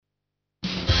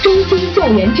校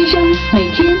园之声，每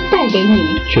天带给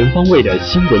你全方位的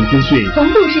新闻资讯，同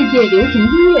步世界流行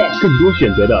音乐，更多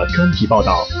选择的专题报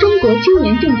道。中国青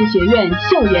年政治学院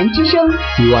校园之声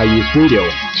CYE's Radio，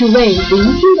 只为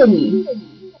聆听的你。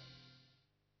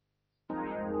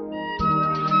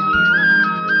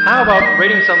How about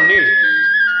reading some news?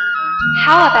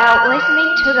 How about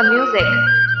listening to the music?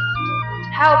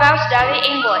 How about studying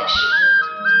English?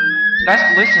 Let's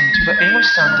listen to the English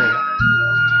Sunday.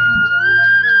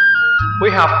 We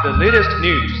have the latest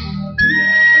news.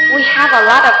 We have a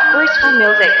lot of graceful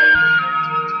music.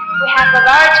 We have a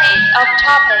variety of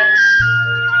topics.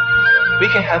 We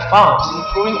can have fun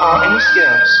improving our English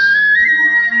skills.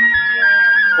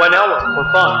 1 hour for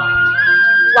fun.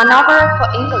 1 hour for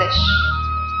English.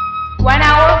 1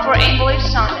 hour for English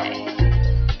Sunday.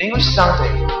 English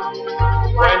Sunday.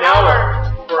 1 hour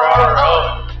for our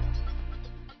own.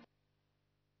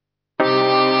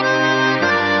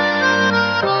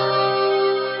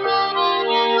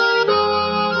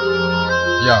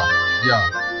 Yeah.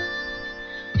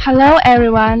 Hello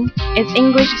everyone, it's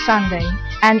English Sunday,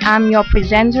 and I'm your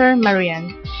presenter,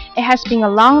 Marianne. It has been a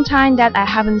long time that I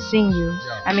haven't seen you.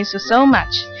 I miss you so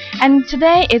much. And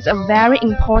today is a very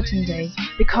important day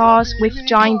because we're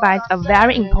joined by a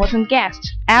very important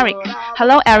guest, Eric.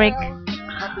 Hello, Eric.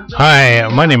 Hi,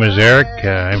 my name is Eric.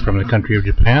 I'm from the country of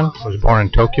Japan. I was born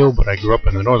in Tokyo, but I grew up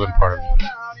in the northern part of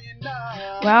Japan.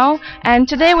 Well, and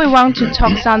today we want to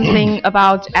talk something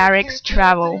about Eric's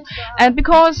travel.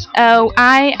 Because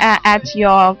at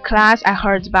your class, I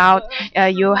heard about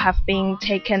you have been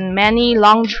taken many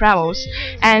long travels.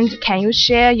 And can you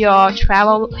share your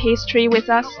travel history with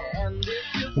us?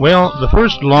 Well, the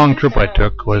first long trip I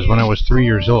took was when I was 3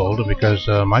 years old because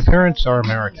my parents are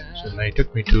Americans, and they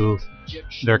took me to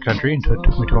their country and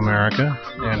took me to America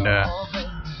and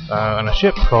on a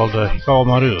ship called Hikawa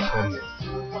Maru.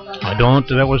 And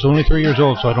that was only 3 years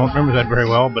old, so I don't remember that very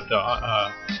well, but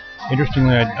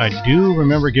interestingly, I do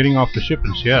remember getting off the ship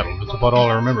in Seattle. That's about all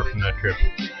I remember from that trip.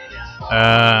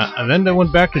 And then I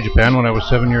went back to Japan when I was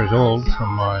 7 years old,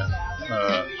 from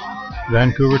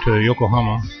Vancouver to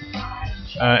Yokohama.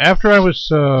 After I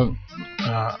was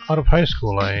out of high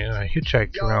school, I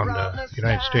hitchhiked around the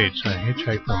United States. I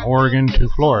hitchhiked from Oregon to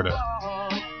Florida.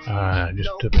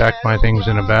 Just packed my things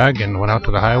in a bag and went out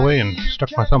to the highway and stuck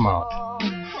my thumb out.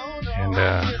 And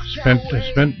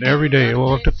spent every day.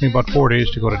 Well, it took me about 4 days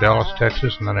to go to Dallas,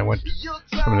 Texas, and then I went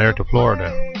from there to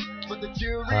Florida.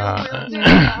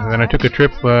 And then I took a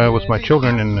trip with my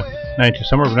children in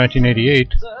summer of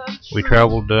 1988. We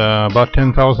traveled about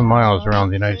 10,000 miles around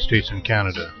the United States and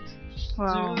Canada.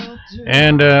 Wow.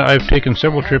 And I've taken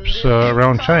several trips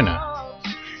around China.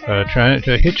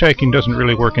 Hitchhiking doesn't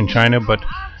really work in China, but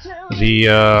the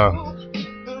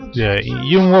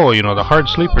Yingwo, the hard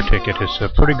sleeper ticket, is a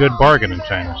pretty good bargain in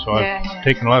China. So I've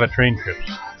taken a lot of train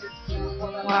trips.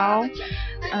 Wow,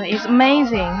 it's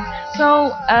amazing.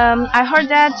 So I heard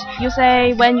that you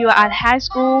say when you are at high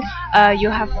school, you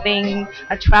have been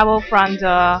travel from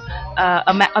the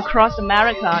across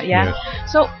America. Yeah. Yes.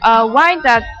 So why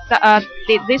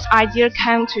did this idea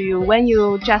come to you when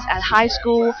you just at high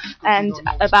school and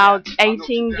about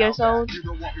 18 years old?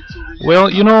 Well,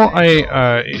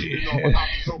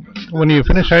 when you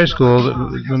finish high school,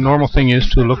 the normal thing is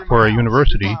to look for a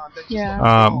university.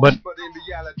 Yeah. But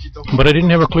I didn't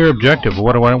have a clear objective of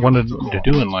what I wanted to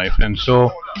do in life, and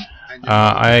so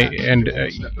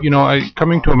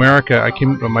coming to America,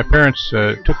 my parents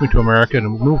took me to America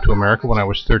and moved to America when I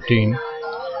was 13.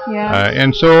 Yeah.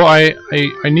 And so I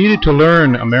needed to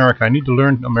learn America. I needed to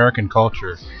learn American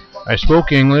culture. I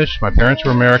spoke English. My parents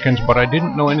were Americans, but I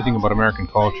didn't know anything about American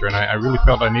culture, and I really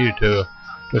felt I needed to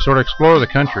sort of explore the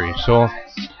country. So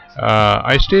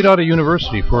I stayed out of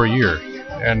university for a year,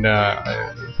 and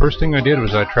the first thing I did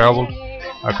was I traveled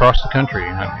across the country,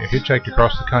 and I hitchhiked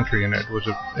across the country, and it was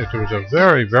a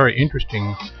very, very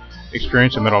interesting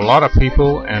experience. I met a lot of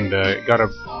people and got a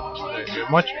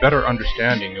much better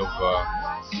understanding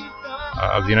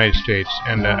of the United States.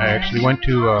 And I actually went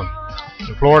to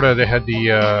Florida. They had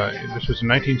this was in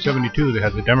 1972. They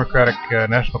had the Democratic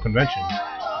National Convention.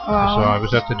 Wow. So I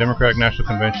was at the Democratic National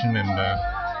Convention, and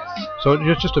so it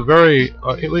was just a very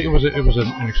it was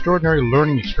an extraordinary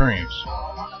learning experience.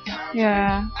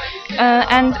 Yeah,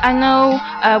 and I know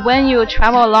when you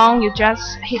travel alone, you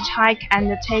just hitchhike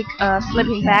and take a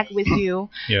sleeping bag with you.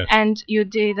 Yes. And you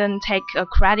didn't take a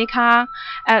credit card.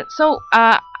 So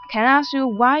can I ask you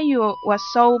why you were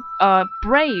so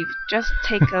brave? Just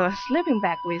take a sleeping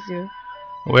bag with you.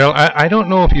 Well, I don't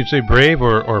know if you'd say brave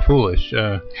or foolish.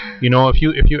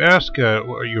 If you ask,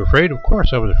 are you afraid? Of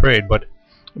course I was afraid, but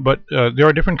but there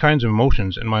are different kinds of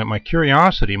emotions, and my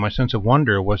curiosity, my sense of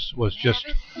wonder was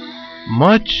just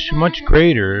much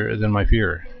greater than my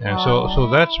fear, and so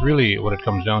that's really what it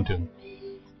comes down to.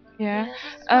 Yeah,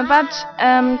 but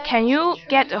can you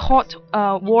get hot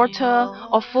water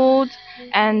or food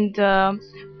and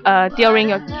during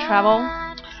your travel?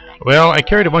 Well, I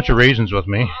carried a bunch of raisins with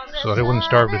me so that I wouldn't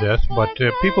starve to death. But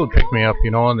people would pick me up,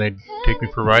 and they'd take me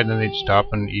for a ride, and then they'd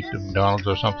stop and eat at McDonald's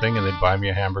or something, and they'd buy me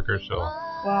a hamburger. So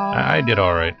Wow, I did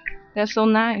all right. that's so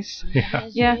nice. Yeah.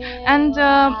 Yeah,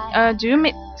 and do you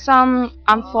meet some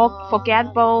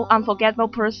unforgettable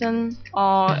person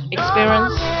or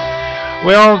experience?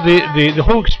 Well, the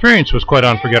whole experience was quite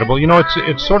unforgettable.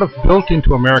 It's sort of built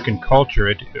into American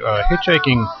culture.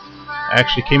 Hitchhiking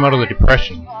actually came out of the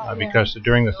Depression because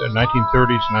during the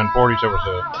 1930s and 1940s there was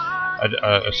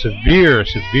a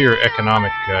severe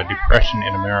economic depression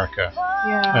in America.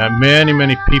 Yeah.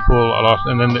 Many people lost,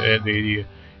 and then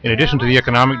in addition to the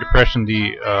economic depression,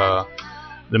 the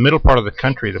middle part of the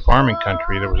country, the farming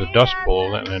country, there was a dust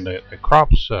bowl, and then the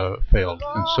crops failed,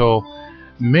 and so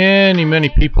many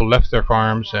people left their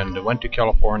farms and went to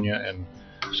California, and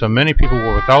so many people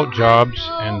were without jobs,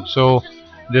 and so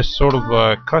this sort of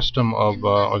custom of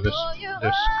or this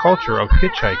culture of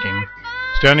hitchhiking,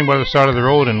 standing by the side of the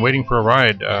road and waiting for a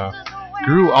ride,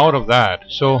 grew out of that.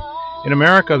 So in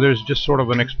America, there's just sort of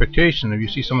an expectation. If you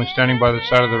see someone standing by the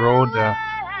side of the road,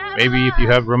 maybe if you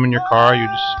have room in your car, you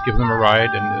just give them a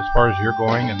ride, and as far as you're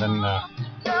going, and then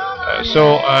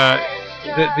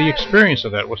the experience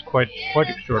of that was quite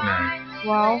extraordinary.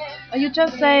 Well, you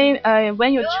just say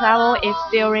when you travel,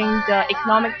 it's during the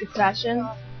economic depression,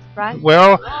 right?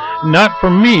 Well, not for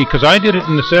me, because I did it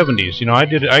in the 70s.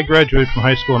 I graduated from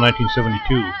high school in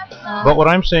 1972. But what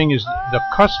I'm saying is the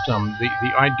custom, the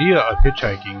idea of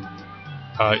hitchhiking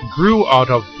grew out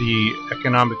of the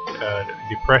economic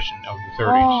depression of the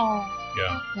 30s. Oh.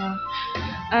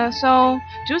 Yeah. So,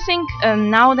 do you think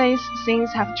nowadays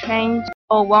things have changed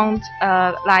or won't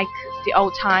like the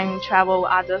old time travel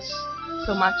others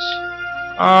so much?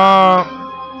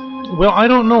 Well, I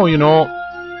don't know.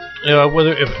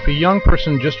 Whether if a young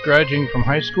person just graduating from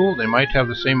high school, they might have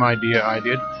the same idea I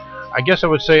did. I guess I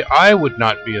would say I would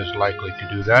not be as likely to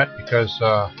do that because,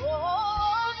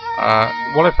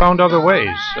 I found other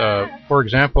ways. For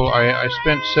example, I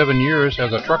spent 7 years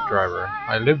as a truck driver.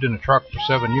 I lived in a truck for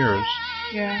 7 years.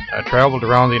 Yeah. I traveled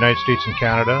around the United States and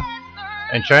Canada.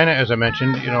 And China, as I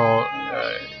mentioned, you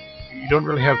don't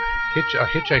really have a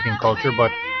hitchhiking culture,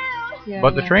 but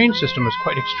the train system is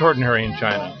quite extraordinary in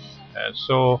China.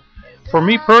 So, for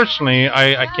me personally,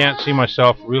 I can't see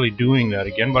myself really doing that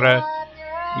again, but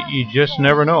you just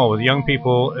never know. With young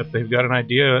people, if they've got an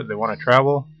idea, they want to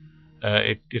travel,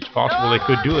 it's possible they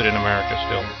could do it in America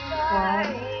still.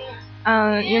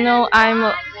 Wow.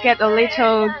 I'm get a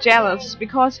little jealous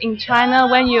because in China,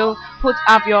 when you put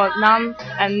up your name,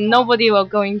 and nobody will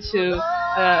going to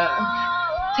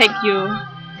take you.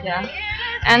 Yeah.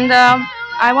 And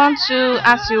I want to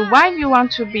ask you, why do you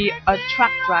want to be a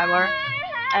truck driver?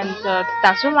 And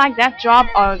does you like that job,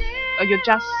 or you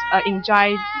just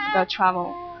enjoy the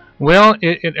travel? Well,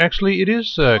 it actually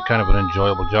is kind of an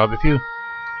enjoyable job.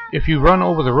 If you run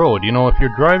over the road, if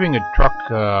you're driving a truck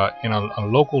in a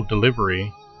local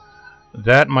delivery,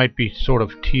 that might be sort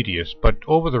of tedious. But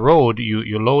over the road,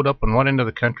 you load up on one end of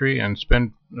the country and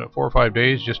spend 4 or 5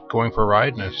 days just going for a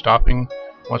ride and stopping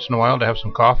once in a while to have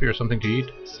some coffee or something to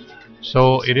eat.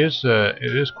 So it is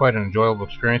quite an enjoyable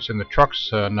experience, and the trucks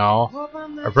now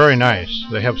are very nice.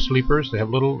 They have sleepers. They have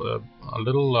a little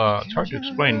it's hard to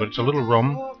explain, but it's a little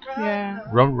room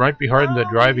right behind the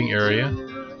driving area.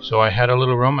 So I had a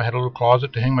little room. I had a little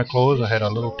closet to hang my clothes. I had a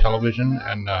little television,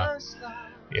 and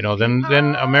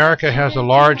then America has a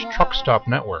large truck stop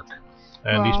network,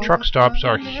 and these truck stops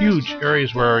are huge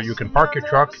areas where you can park your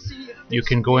truck. You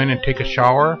can go in and take a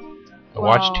shower,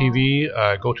 watch TV,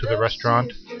 go to the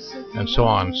restaurant, and so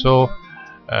on. So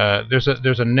there's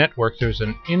a network, there's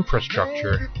an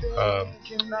infrastructure,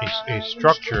 a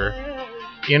structure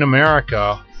in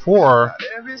America for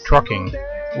trucking,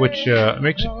 which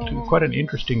makes it quite an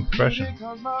interesting profession.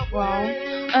 Wow.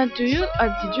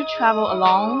 Did you travel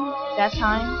alone that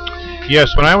time?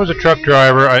 Yes, when I was a truck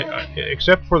driver,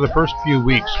 except for the first few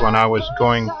weeks when I was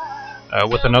going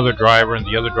with another driver and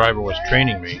the other driver was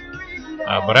training me.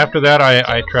 But after that,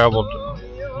 I traveled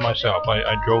myself.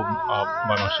 I drove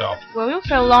by myself. Will you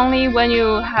feel lonely when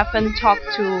you haven't talked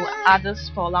to others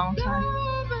for a long time?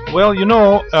 Well,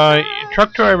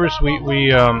 truck drivers,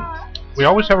 we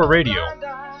always have a radio.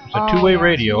 It's a two-way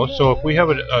radio, so if we have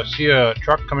see a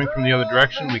truck coming from the other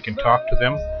direction, we can talk to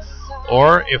them.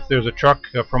 or if there's a truck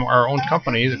from our own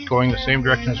company that's going the same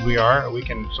direction as we are, we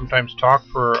can sometimes talk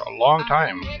for a long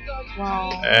time.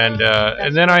 Wow. And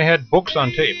then I had books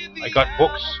on tape. I got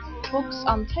books. Books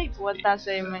on tape. What does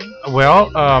it mean?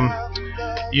 Well,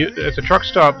 at the truck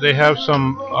stop they have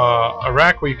some a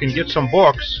rack where you can get some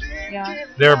books. Yeah.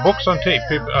 There are books on tape.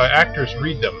 Actors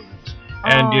read them.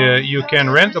 And you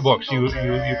can rent the books. You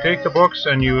take the books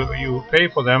and you pay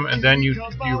for them, and then you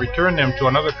return them to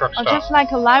another truck stop. Just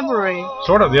like a library.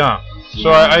 Sort of, yeah.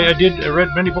 So I read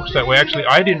many books that way. Actually,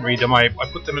 I didn't read them. I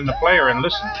put them in the player and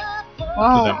listened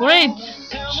to them. Great.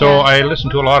 So I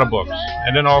listened to a lot of books,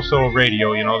 and then also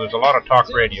radio. You know, there's a lot of talk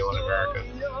radio in America.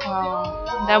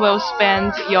 Wow, that will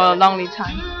spend your lonely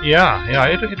time. Yeah.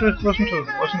 It wasn't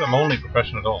a lonely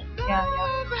profession at all. Yeah.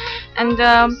 And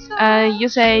you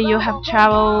say you have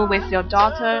traveled with your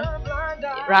daughter,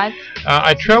 right?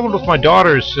 I traveled with my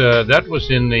daughters. That was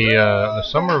in the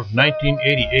summer of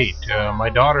 1988. My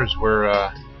daughters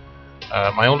were.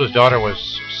 My oldest daughter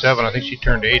was 7. I think she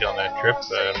turned 8 on that trip.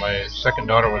 My second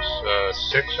daughter was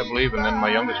 6, I believe, and then my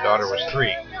youngest daughter was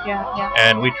 3. Yeah.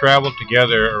 And we traveled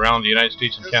together around the United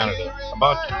States and Canada,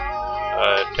 about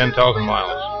 10,000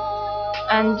 miles.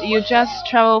 And you just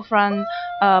travel from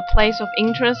a place of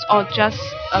interest, or just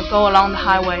go along the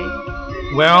highway?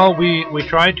 Well, we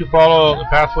tried to follow the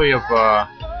pathway of.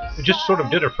 We just sort of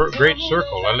did a great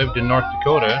circle. I lived in North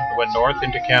Dakota, went north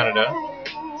into Canada,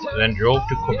 then drove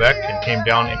to Quebec and came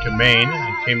down into Maine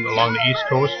and came along the East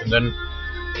Coast, and then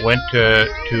went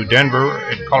to Denver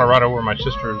in Colorado where my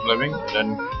sister was living, and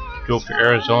then drove to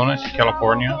Arizona, to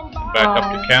California, and back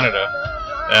up to Canada.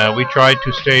 We tried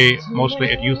to stay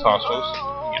mostly at youth hostels,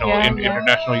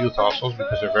 international youth hostels,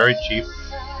 because they're very cheap.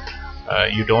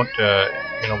 We don't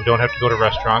have to go to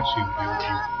restaurants. You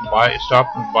stop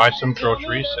and buy some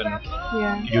groceries, and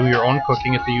you do your own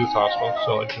cooking at the youth hostel,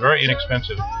 so it's very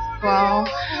inexpensive. Wow.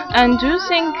 And do you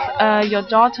think your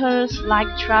daughters like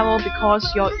travel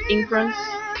because your influence?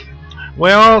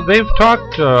 Well, they've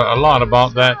talked a lot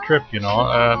about that trip, you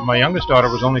know. My youngest daughter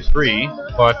was only 3,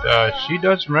 but she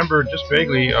does remember just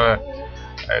vaguely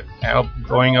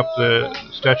going up the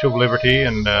Statue of Liberty,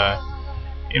 and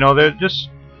they're just.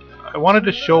 I wanted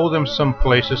to show them some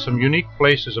places, some unique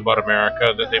places about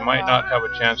America that they might not have a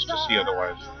chance to see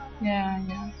otherwise. Yeah.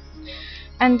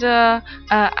 And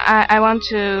I want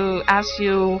to ask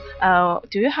you,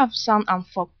 do you have some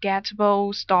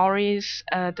unforgettable stories,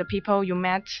 the people you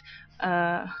met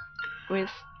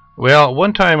with? Well,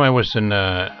 one time I was in,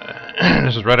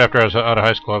 this is right after I was out of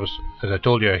high school, as I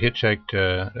told you, I hitchhiked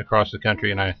across the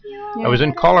country, and I was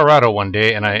in Colorado one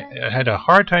day, and I had a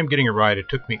hard time getting a ride. It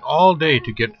took me all day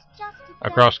to get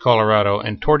across Colorado,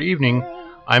 and toward evening,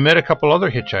 I met a couple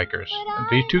other hitchhikers.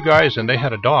 These 2 guys, and they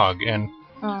had a dog, and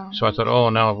so I thought,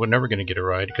 no, we're never going to get a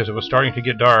ride, because it was starting to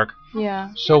get dark. Yeah.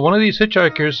 So one of these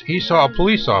hitchhikers, he saw a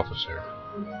police officer.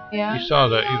 Yeah. He saw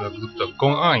the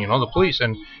going on, the police,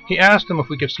 and he asked them if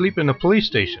we could sleep in the police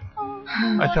station.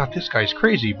 I thought, this guy's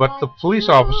crazy, but the police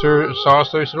officer saw us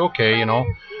there. He said, okay,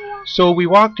 So we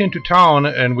walked into town,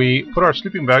 and we put our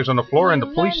sleeping bags on the floor in the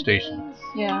police station.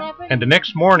 Yeah. And the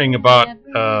next morning, about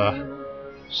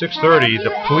 6:30,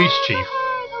 the police chief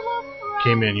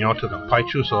came in, to the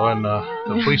Paichuso and the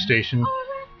police station,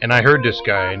 and I heard this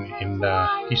guy, and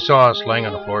he saw us laying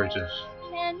on the floor. He says,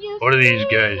 "What are these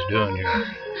guys doing here?"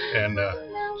 And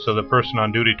so the person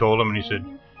on duty told him, and he said,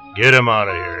 "Get him out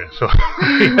of here." So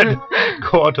we had to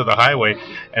go out to the highway,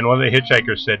 and one of the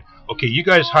hitchhikers said, "Okay, you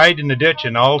guys hide in the ditch,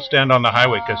 and I'll stand on the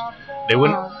highway," because they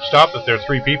wouldn't stop if there are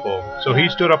 3 people. So he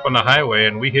stood up on the highway,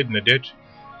 and we hid in the ditch,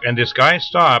 and this guy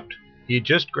stopped. He had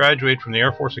just graduated from the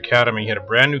Air Force Academy. He had a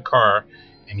brand new car,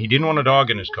 and he didn't want a dog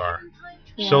in his car.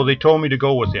 Yeah. So they told me to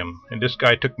go with him, and this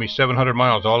guy took me 700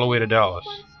 miles all the way to Dallas.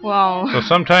 Wow. So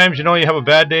sometimes, you have a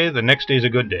bad day, the next day's a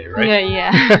good day, right?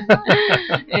 Yeah.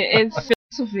 It's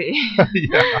philosophy.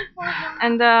 Yeah.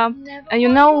 And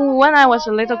when I was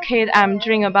a little kid, I'm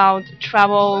dreaming about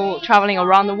traveling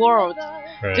around the world.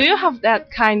 Right. Do you have that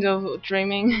kind of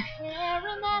dreaming?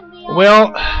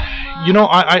 Well,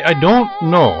 I don't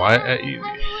know.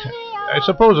 I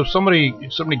suppose if somebody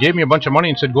gave me a bunch of money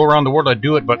and said go around the world, I'd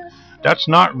do it, but that's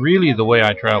not really the way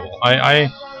I travel.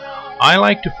 I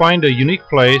like to find a unique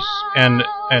place and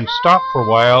stop for a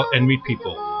while and meet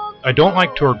people. I don't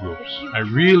like tour groups. I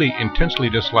really intensely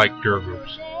dislike tour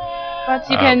groups. But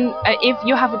you can, if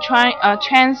you have a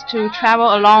chance to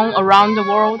travel around the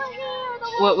world,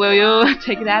 will you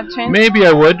take that chance? Maybe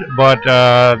I would, but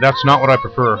that's not what I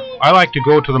prefer. I like to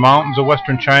go to the mountains of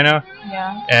Western China.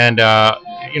 Yeah. And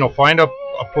find a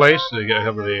place. They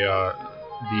have the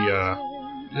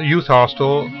youth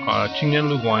hostel, Qingnian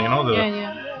Luguan.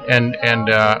 and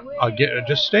I'll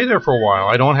just stay there for a while.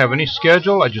 I don't have any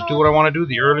schedule. I just do what I want to do.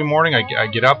 The early morning, I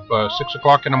get up 6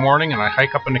 o'clock in the morning, and I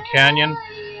hike up in the canyon.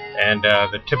 And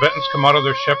the Tibetans come out of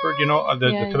their shepherd.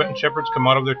 The Tibetan shepherds come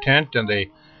out of their tent, and they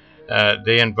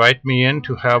invite me in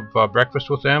to have breakfast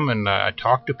with them, and I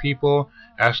talk to people,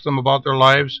 ask them about their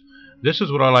lives. This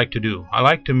is what I like to do. I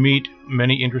like to meet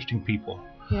many interesting people.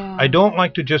 Yeah. I don't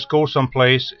like to just go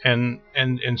someplace and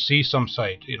see some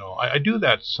sight. I do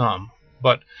that some,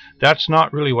 but that's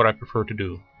not really what I prefer to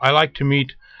do. I like to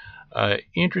meet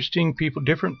interesting people,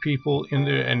 different people in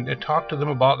there, and talk to them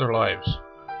about their lives,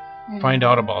 find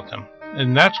out about them.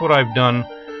 And that's what I've done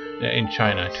in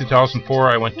China. In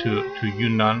 2004, I went to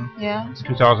Yunnan. Yeah. In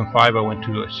 2005, I went to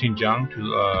Xinjiang, to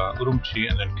Urumqi,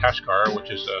 and then Kashgar,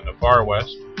 which is the far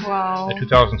west. Wow. In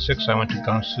 2006, I went to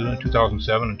Gansu. In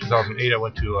 2007 and 2008, I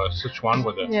went to Sichuan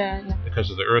because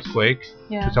of the earthquake.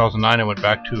 Yeah. 2009, I went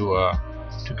back to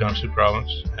Gansu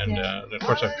province, and of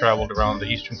course, I've traveled around the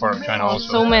eastern part of China also.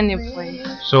 So many places.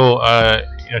 So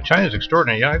China is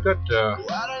extraordinary. Yeah,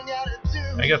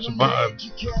 I got some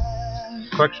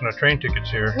collection of train tickets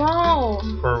here. Wow.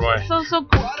 For my so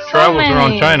travels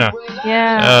around China.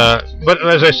 Yeah. But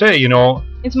as I say,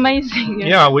 it's amazing.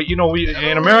 Yeah, we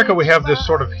in America we have this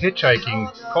sort of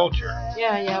hitchhiking culture.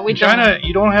 Yeah. In China,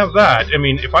 you don't have that. I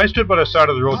mean, if I stood by the side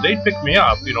of the road, they'd pick me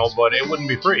up, but it wouldn't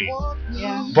be free.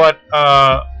 Yeah.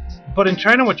 But in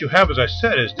China, what you have, as I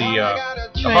said, is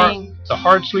the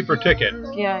hard sleeper ticket.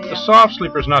 Yeah. The soft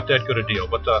sleeper is not that good a deal,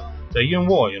 but the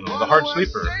yunwo, the hard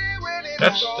sleeper,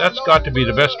 that's got to be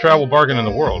the best travel bargain in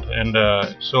the world. And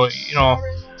so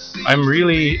I'm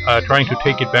really trying to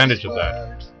take advantage of that.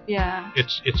 Yeah.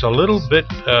 It's a little bit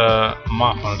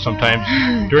mahon sometimes.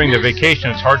 During the vacation,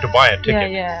 it's hard to buy a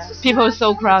ticket. Yeah. People are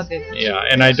so crowded. Yeah,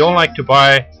 and I don't like to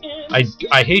buy.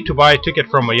 I hate to buy a ticket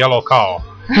from a yellow cow.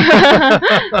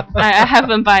 I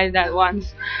haven't bought that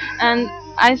once, and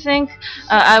I think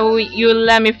you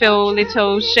let me feel a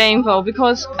little shameful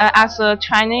because as a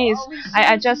Chinese,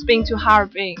 I just been to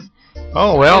Harbin.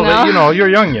 Oh well, you're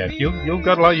young yet.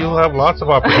 You'll have lots of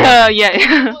opportunities.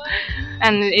 Yeah,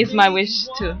 and it's my wish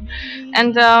too.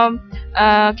 And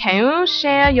can you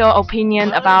share your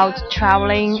opinion about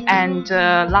traveling and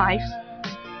life,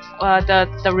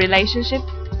 the relationship?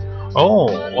 Oh,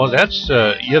 well, that's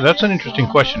an interesting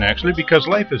question actually, because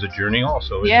life is a journey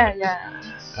also. Yeah.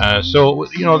 So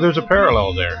there's a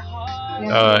parallel there.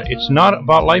 Yeah. It's not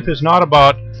about life is not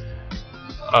about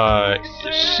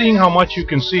seeing how much you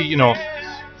can see.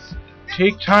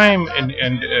 Take time and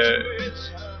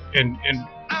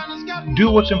do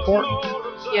what's important.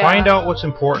 Yeah. Find out what's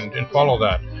important and follow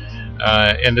that.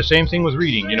 And the same thing with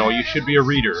reading. You should be a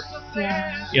reader.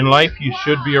 Yeah. In life, you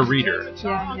should be a reader.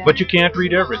 Yeah. But you can't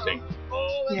read everything.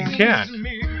 Yeah. You can't.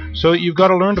 So you've got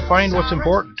to learn to find what's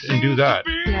important and do that.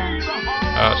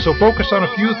 Yeah. So focus on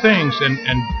a few things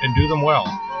and do them well.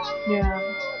 Yeah.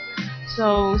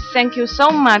 So thank you so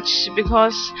much,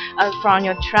 because from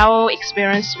your travel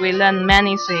experience we learn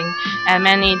many things and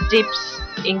many dips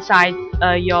inside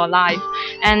your life.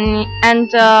 And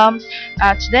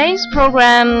today's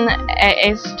program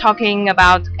is talking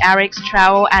about Eric's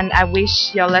travel, and I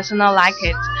wish your listener like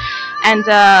it. And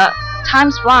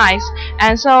time flies,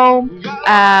 and so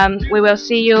we will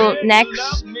see you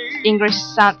next English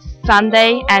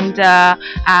Sunday, and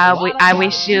I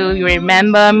wish you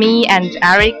remember me and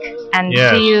Eric, and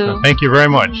see you. Thank you very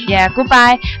much. Yeah,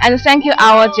 goodbye, and thank you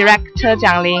our director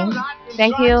Jiang Ling.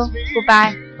 Thank you.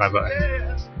 Goodbye. Bye bye.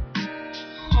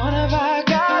 What have I